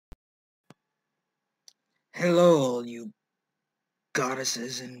Hello, all you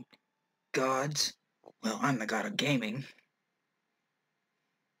goddesses and gods. Well, I'm the god of gaming.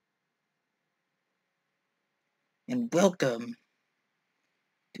 And welcome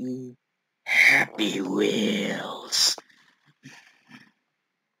to Happy Wheels.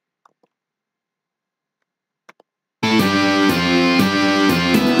 I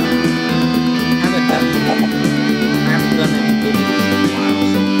haven't done any videos in a while,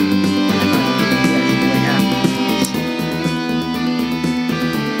 so I thought you guys should play Happy Wheels.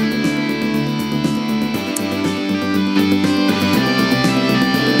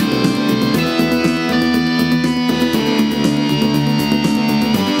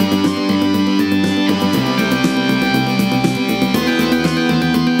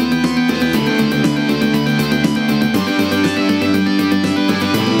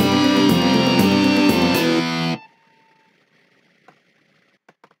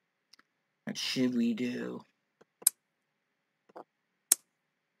 What should we do?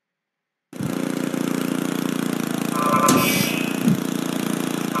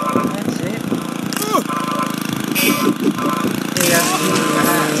 That's it. Hey, that's really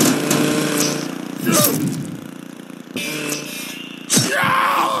fast.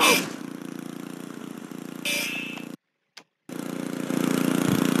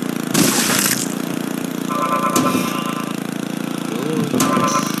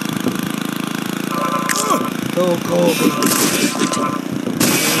 Go, Colby.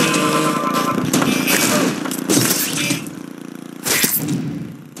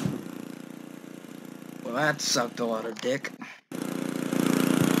 Well, that sucked a lot of dick.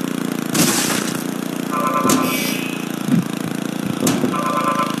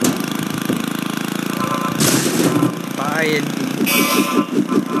 Bye, indeed.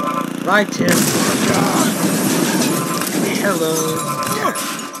 Bye, Tim. Hello.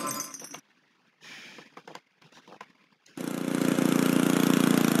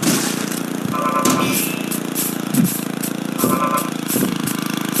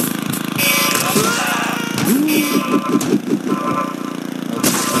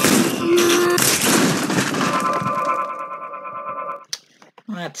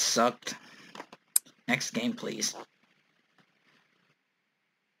 That sucked. Next game, please.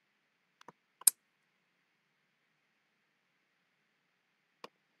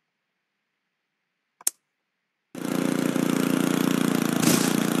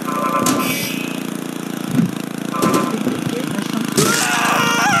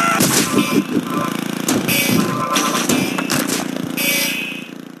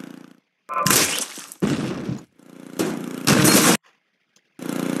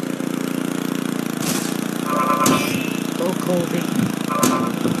 Go, Colby.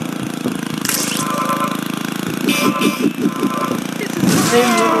 This is the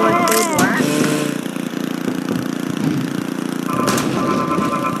same level I played last.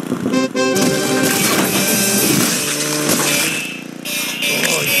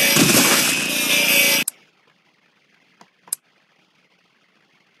 Oh, yeah.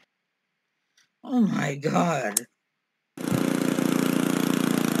 Oh my god.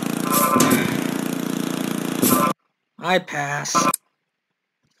 I pass.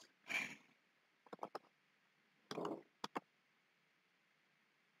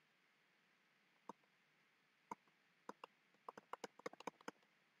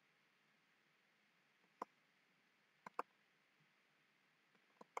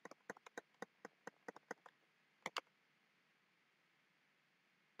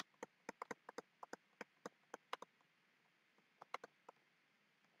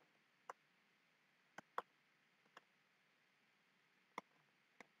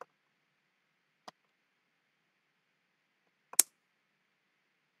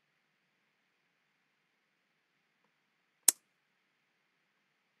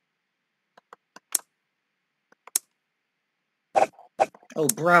 Oh,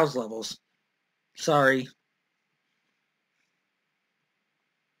 browse levels. Sorry.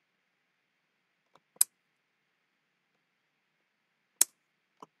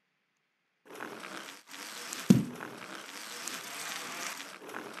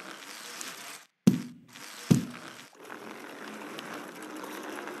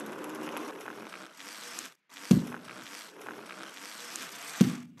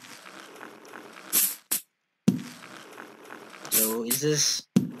 So, is this...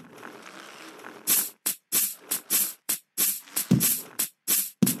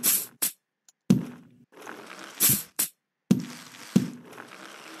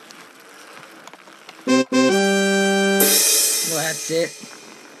 Well, that's it.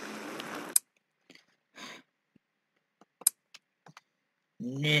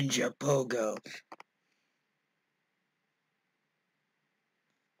 Ninja Pogo.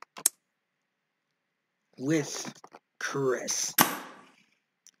 with Chris.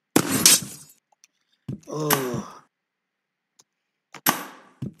 Oh,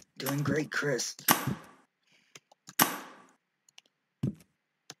 doing great, Chris.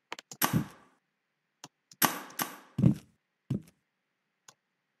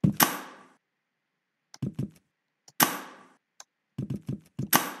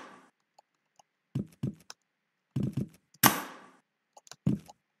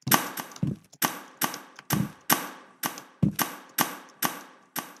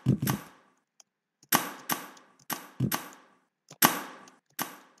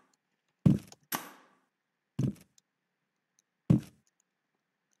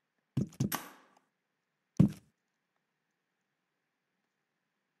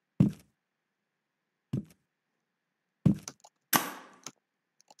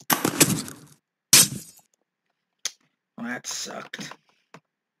 Well, that sucked.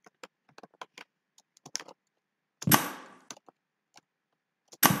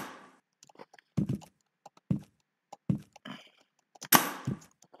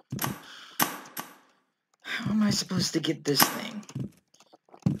 How am I supposed to get this thing?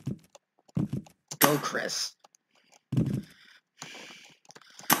 Go, Chris.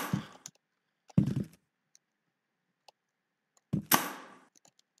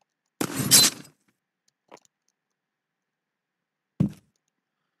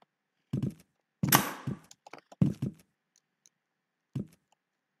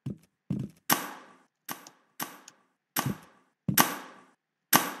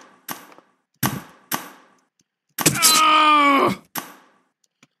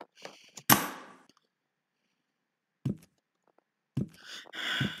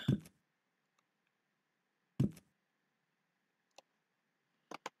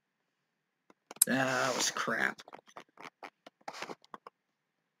 That was crap.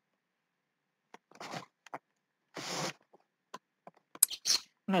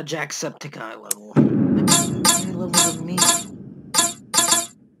 I'm not Jacksepticeye level. Maybe level than me.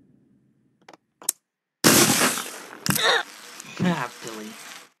 Ah, Billy.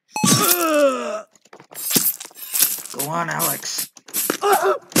 Go on, Alex.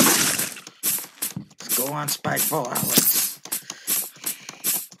 Let's go on, Spiteful Alex.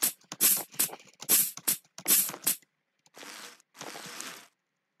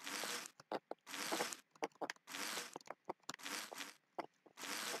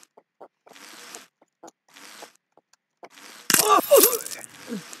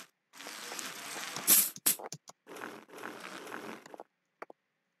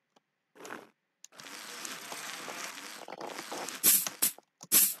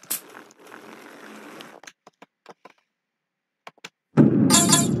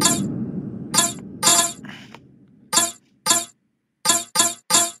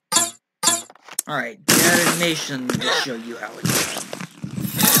 Alright, the animation will show you how it's done.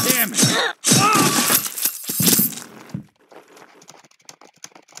 Damn it!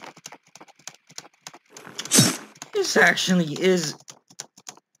 This actually is...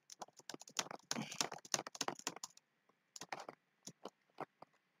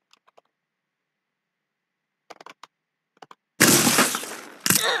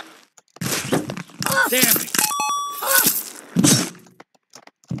 Damn it!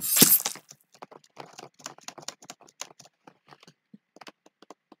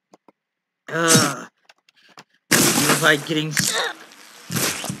 Feels like getting...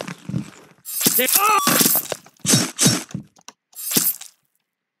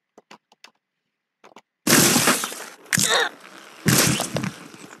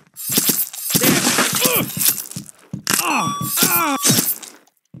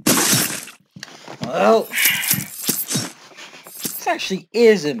 Well, this actually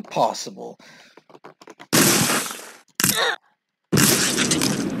is impossible.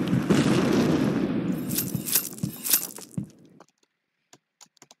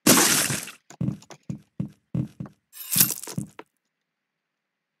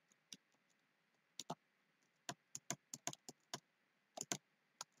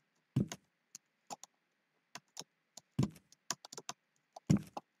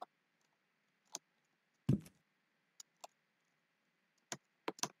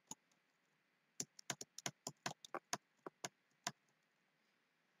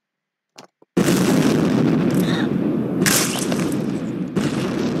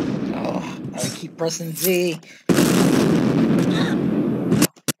 Keep pressing Z.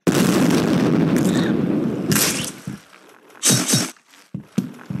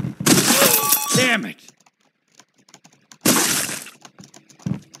 Damn it!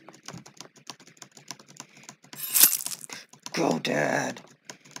 Go, Dad.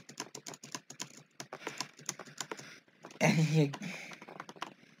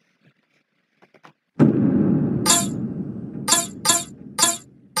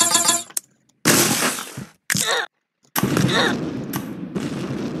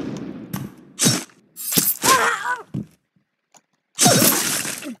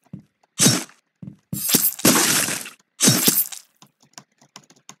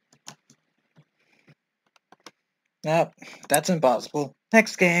 Nope, that's impossible.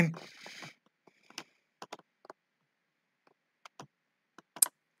 Next game.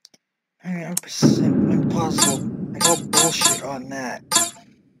 99% impossible. I call bullshit on that.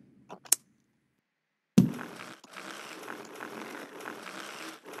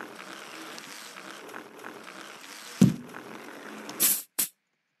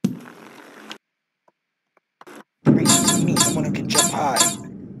 You need someone who can jump high.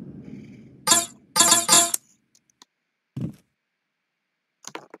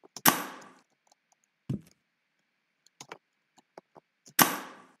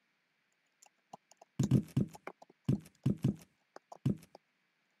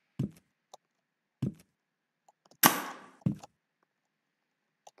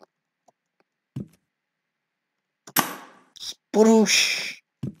 Sploosh.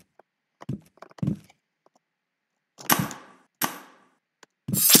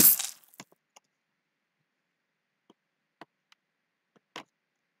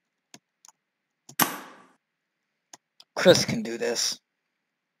 Chris can do this.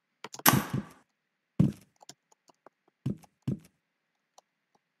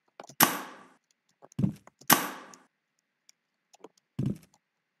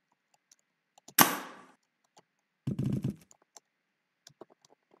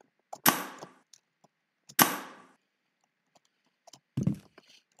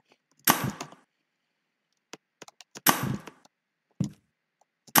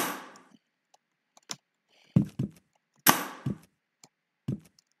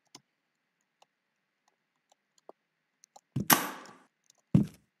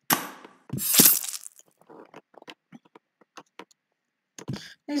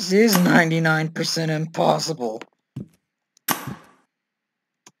 This is 99% impossible.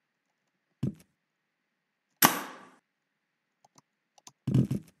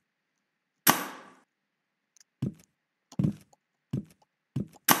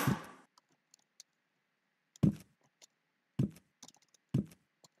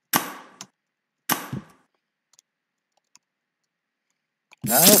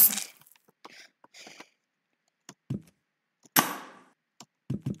 Nope.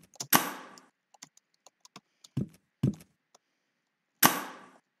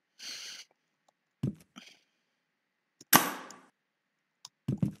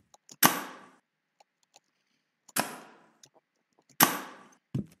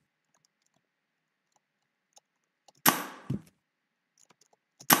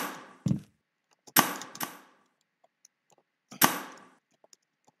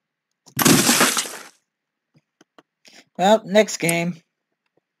 Well, next game.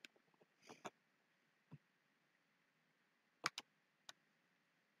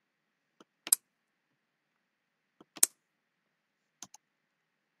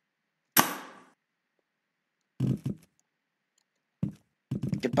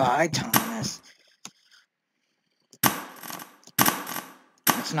 Goodbye, Thomas.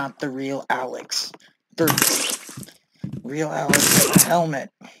 That's not the real Alex. The real Alex with a helmet.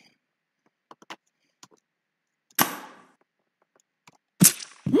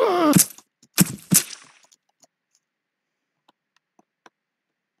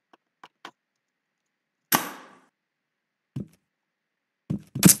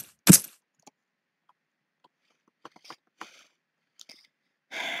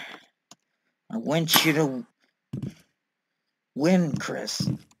 I want you to win, Chris.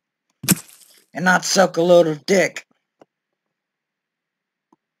 And not suck a load of dick.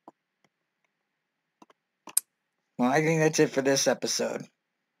 Well, I think that's it for this episode.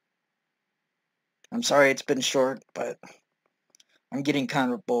 I'm sorry it's been short, but I'm getting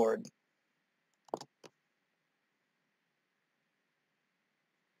kind of bored.